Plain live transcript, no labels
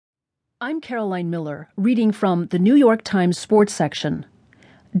I'm Caroline Miller, reading from the New York Times sports section.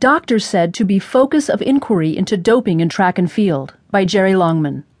 Doctors said to be focus of inquiry into doping in track and field, by Jeré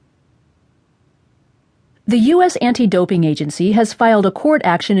Longman. The U.S. Anti-Doping Agency has filed a court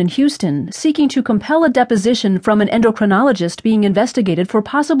action in Houston seeking to compel a deposition from an endocrinologist being investigated for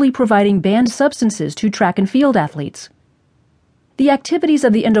possibly providing banned substances to track and field athletes. The activities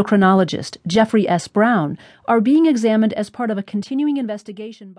of the endocrinologist, Jeffrey S. Brown, are being examined as part of a continuing investigation by